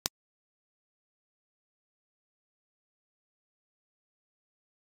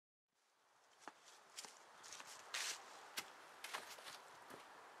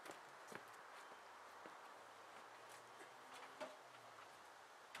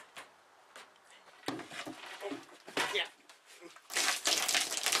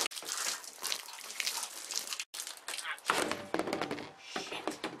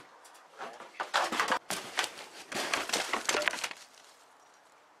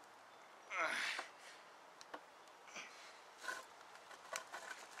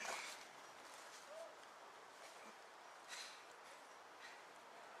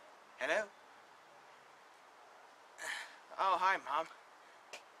Hello? Oh, hi, Mom.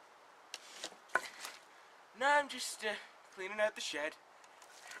 No, I'm just cleaning out the shed.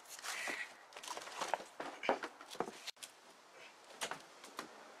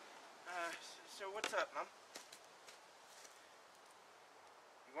 So what's up, Mom?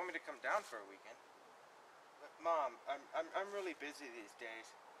 You want me to come down for a weekend? Mom, I'm really busy these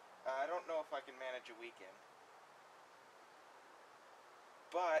days. I don't know if I can manage a weekend.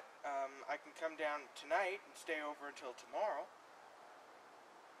 But, I can come down tonight and stay over until tomorrow.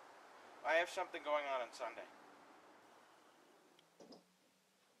 I have something going on Sunday.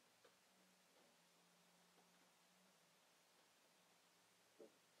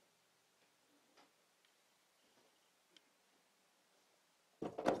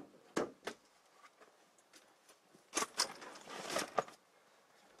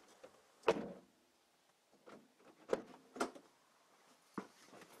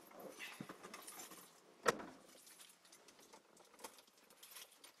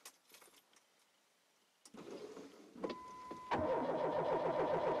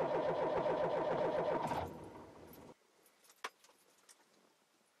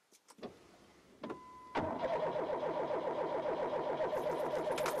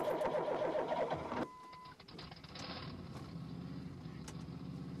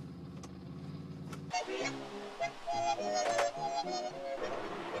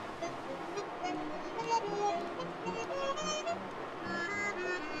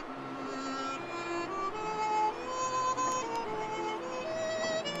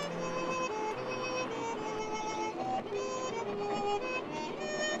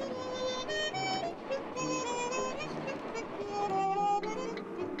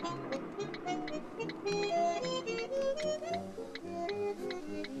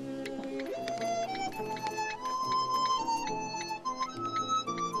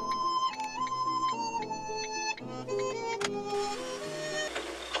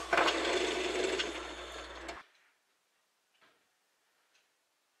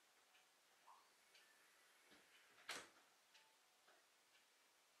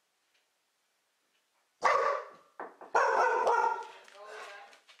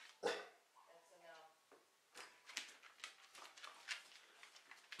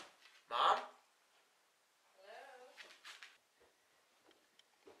 Mom? Hello?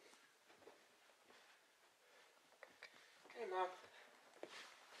 Hey, Mom.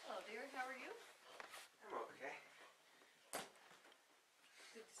 Hello, dear. How are you? I'm okay.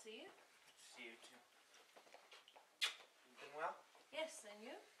 Good to see you. Good to see you, too. You been well? Yes, and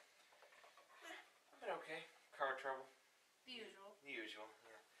you? I've been okay. Car trouble. The usual. The usual,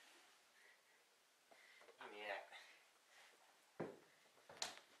 yeah. Yeah.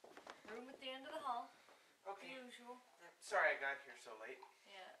 Room at the end of the hall. Okay. The usual. Sorry I got here so late.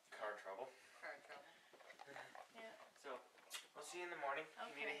 Yeah. Car trouble. Car trouble. Yeah. So, I'll see you in the morning.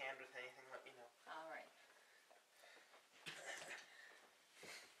 If you need Okay. a hand with anything, let me know. All right.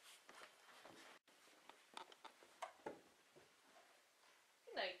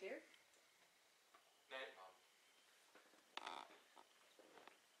 Good night, dear. Night, Mom.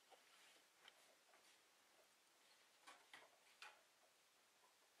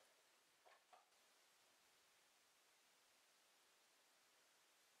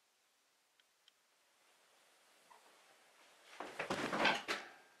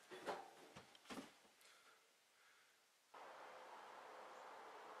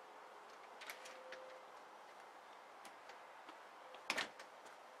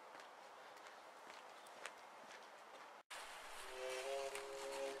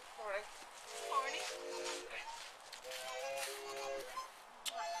 Morning. Morning.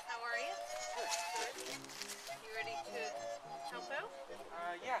 How are you? Good. You ready to help out?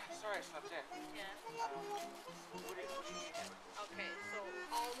 Yeah, sorry I slept in. Yeah. What do you need? Okay, so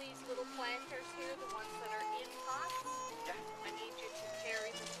all these little planters here, the ones that are in pots, Yeah. I need you to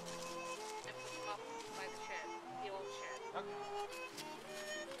carry them and put them up by the shed, the old shed. Okay.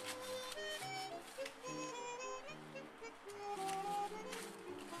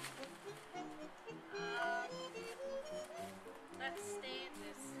 That stand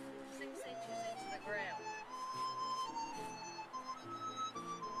is 6 inches into the ground.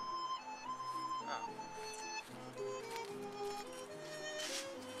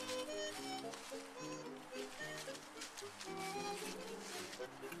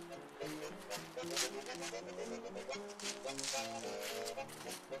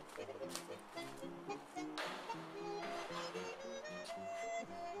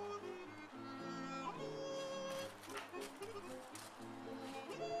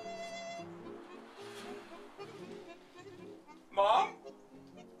 Mom?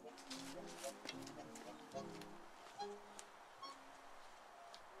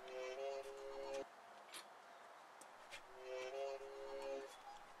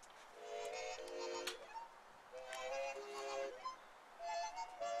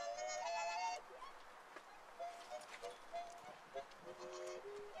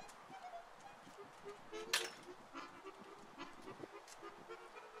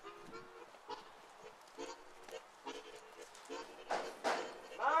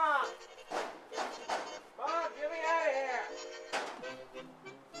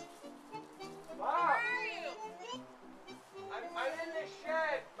 I'm in the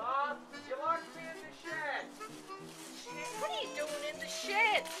shed, Mom. You locked me in the shed. What are you doing in the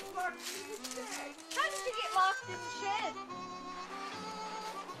shed? You locked me in the shed. How did you get locked in the shed?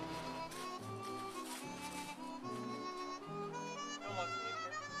 Don't lock me in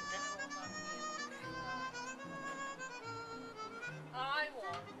here. Okay? I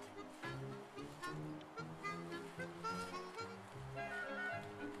won't lock you in. I won't.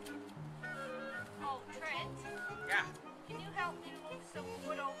 Oh, Trent, Yeah. can you help me to move some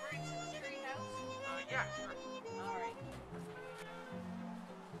wood over into the treehouse? Yeah, sure. All right.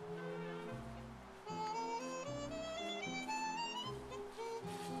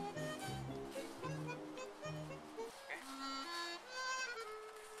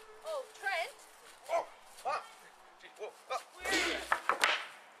 Oh, Trent, Oh, Mom. Gee, whoa, oh. where are you?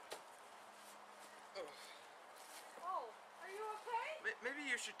 Oh, are you okay? Maybe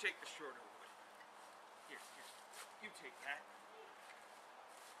you should take the shorter wood. Here. You take that.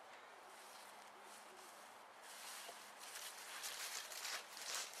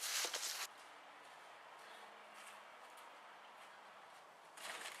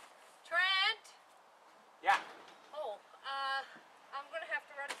 Trent! Yeah. Oh, I'm gonna have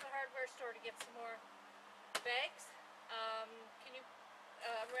to run to the hardware store to get some more bags. Can you,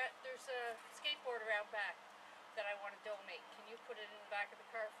 there's a skateboard around back that I want to donate. Can you put it in the back of the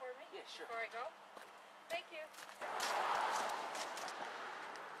car for me? Yeah, sure. Before I go? Thank you.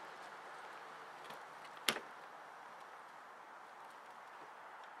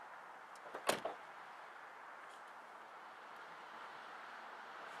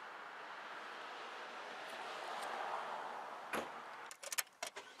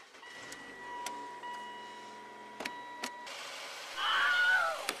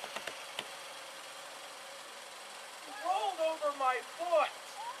 You rolled over my foot.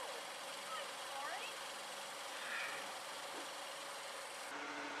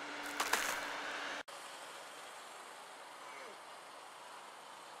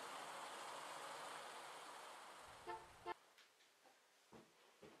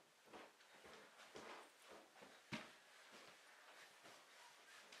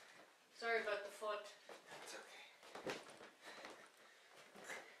 Sorry about the foot. It's okay.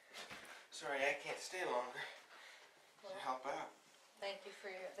 Sorry, I can't stay longer. Well, To help out. thank you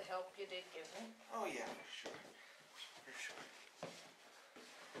for the help you did give me. Oh yeah, for sure. For sure.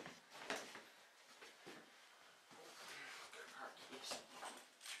 Car keys.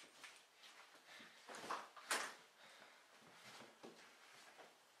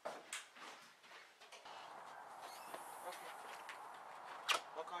 Okay.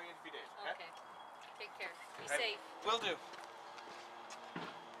 I'll call you in a few days, okay? Okay. Take care. Be I safe. will do.